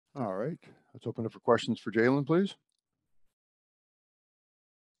All right. Let's open it for questions for Jaylen, please.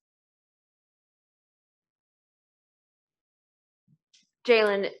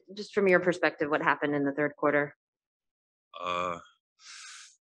 Jaylen, just from your perspective, what happened in the third quarter? Uh,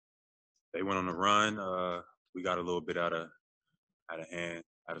 they went on a run. We got a little bit out of hand,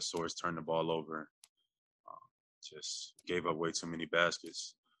 out of sorts, turned the ball over. Um, just gave up way too many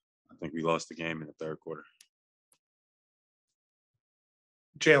baskets. I think we lost the game in the third quarter.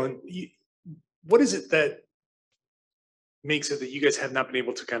 Jaylen, what is it that makes it that you guys have not been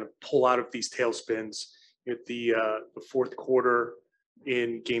able to kind of pull out of these tailspins? At the fourth quarter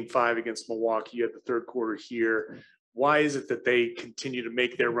in Game 5 against Milwaukee, you had the third quarter here. Why is it that they continue to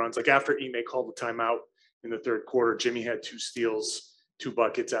make their runs? Like after Ime called the timeout in the third quarter, Jimmy had 2 steals, 2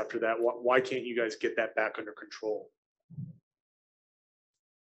 buckets after that. Why can't you guys get that back under control?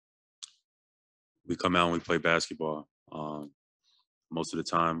 We come out and we play basketball. Most of the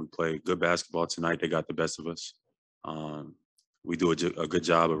time, we play good basketball. Tonight, they got the best of us. We do a good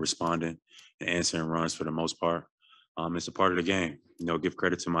job of responding and answering runs for the most part. It's a part of the game. Give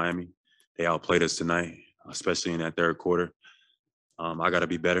credit to Miami. They outplayed us tonight, especially in that third quarter. I got to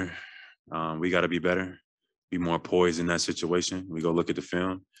be better. We got to be better, be more poised in that situation. We go look at the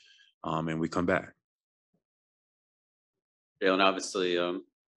film, and we come back. Jaylen, obviously,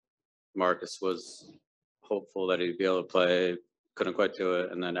 Marcus was hopeful that he'd be able to play, couldn't quite do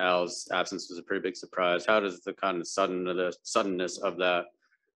it, and then Al's absence was a pretty big surprise. How does the kind of suddenness of that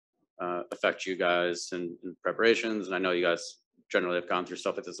affect you guys in preparations? And I know you guys generally have gone through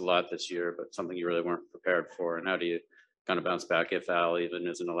stuff like this a lot this year, but something you really weren't prepared for. And how do you kind of bounce back if Al even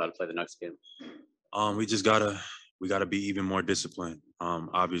isn't allowed to play the next game? We just gotta be even more disciplined.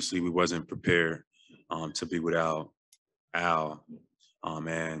 Obviously, we wasn't prepared to be without Al,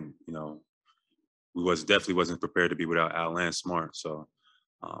 and we definitely wasn't prepared to be without Al and Smart. So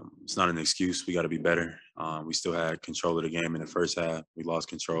it's not an excuse. We got to be better. We still had control of the game in the first half. We lost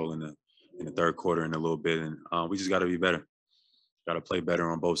control in the third quarter in a little bit, and we just got to be better. Got to play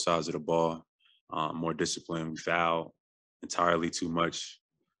better on both sides of the ball. More discipline. We foul entirely too much,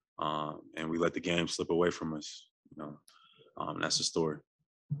 and we let the game slip away from us. That's the story.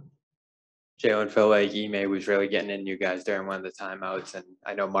 Jaylen felt like Ime was really getting in you guys during one of the timeouts, and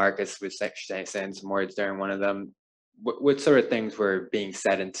I know Marcus was saying some words during one of them. What sort of things were being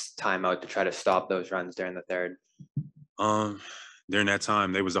said in timeout to try to stop those runs during the third? During that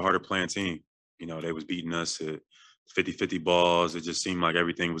time, they was a harder playing team. They was beating us at 50-50 balls. It just seemed like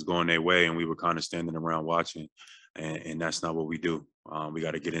everything was going their way, and we were kind of standing around watching, and that's not what we do. We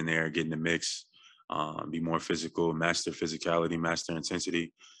got to get in there, get in the mix, be more physical, master physicality, master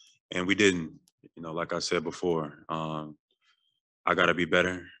intensity. And we didn't, like I said before, I got to be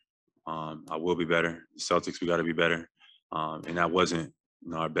better. I will be better. The Celtics, we got to be better. And that wasn't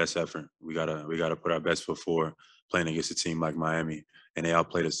our best effort. We gotta put our best foot forward playing against a team like Miami, and they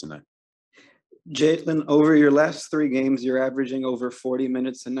outplayed us tonight. Jaylen, over your last 3 games, you're averaging over 40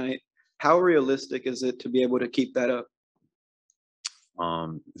 minutes a night. How realistic is it to be able to keep that up?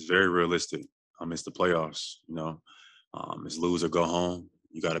 It's very realistic. It's the playoffs, it's lose or go home.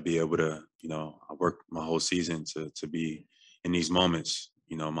 You got to be able to, I worked my whole season to be in these moments.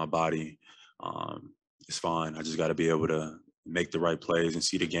 My body is fine. I just got to be able to make the right plays and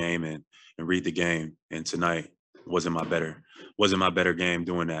see the game and read the game. And tonight wasn't my better game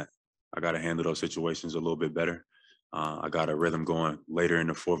doing that. I got to handle those situations a little bit better. I got a rhythm going later in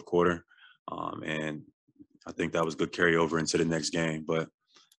the fourth quarter, and I think that was good carryover into the next game. But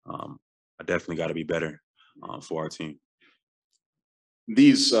I definitely got to be better for our team.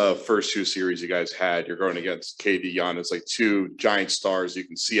 These first 2 series you guys had, you're going against KD, Giannis, like 2 giant stars you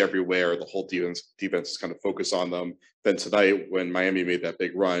can see everywhere. The whole defense is kind of focused on them. Then tonight, when Miami made that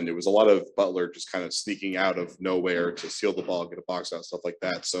big run, it was a lot of Butler just kind of sneaking out of nowhere to steal the ball, get a box out, stuff like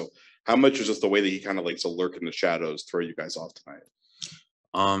that. So how much is just the way that he kind of likes to lurk in the shadows, throw you guys off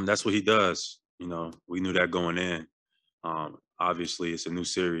tonight? That's what he does. We knew that going in. Obviously, it's a new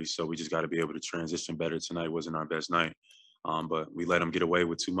series, so we just got to be able to transition better. Tonight wasn't our best night. But we let him get away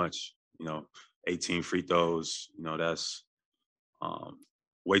with too much. 18 free throws. That's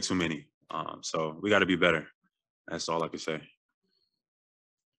way too many. So we got to be better. That's all I can say.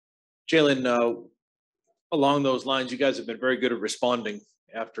 Jaylen, along those lines, you guys have been very good at responding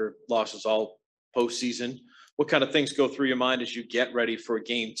after losses all postseason. What kind of things go through your mind as you get ready for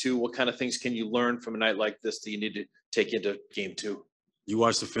Game 2? What kind of things can you learn from a night like this that you need to take into Game 2? You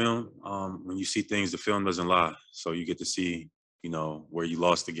watch the film. When you see things, the film doesn't lie. So you get to see, where you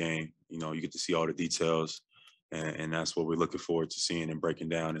lost the game. You get to see all the details, and that's what we're looking forward to seeing and breaking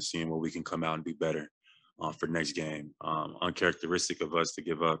down and seeing where we can come out and do better. for next game. Uncharacteristic of us to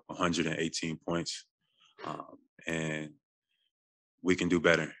give up 118 points, and we can do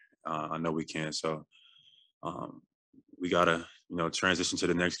better. I know we can. So we gotta, transition to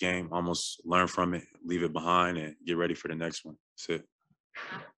the next game, almost learn from it, leave it behind, and get ready for the next one. That's it.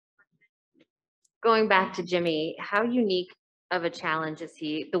 Going back to Jimmy, how unique of a challenge is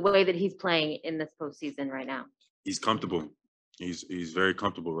he, the way that he's playing in this postseason right now? He's comfortable. He's very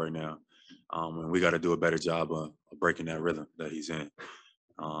comfortable right now. And we got to do a better job of breaking that rhythm that he's in.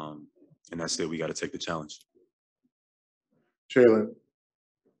 And that's it. We got to take the challenge. Jaylen,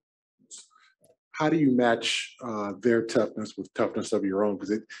 how do you match their toughness with toughness of your own?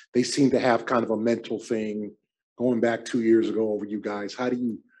 Because they seem to have kind of a mental thing going back 2 years ago over you guys. How do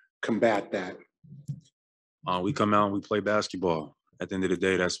you combat that? We come out and we play basketball. At the end of the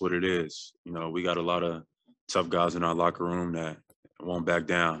day, that's what it is. We got a lot of tough guys in our locker room that won't back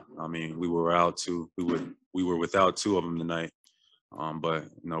down. I mean, we were without two of them tonight. But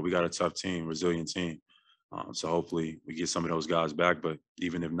we got a tough team, resilient team. So hopefully we get some of those guys back. But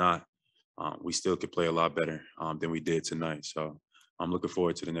even if not, we still could play a lot better than we did tonight. So I'm looking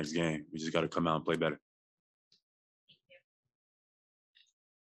forward to the next game. We just got to come out and play better.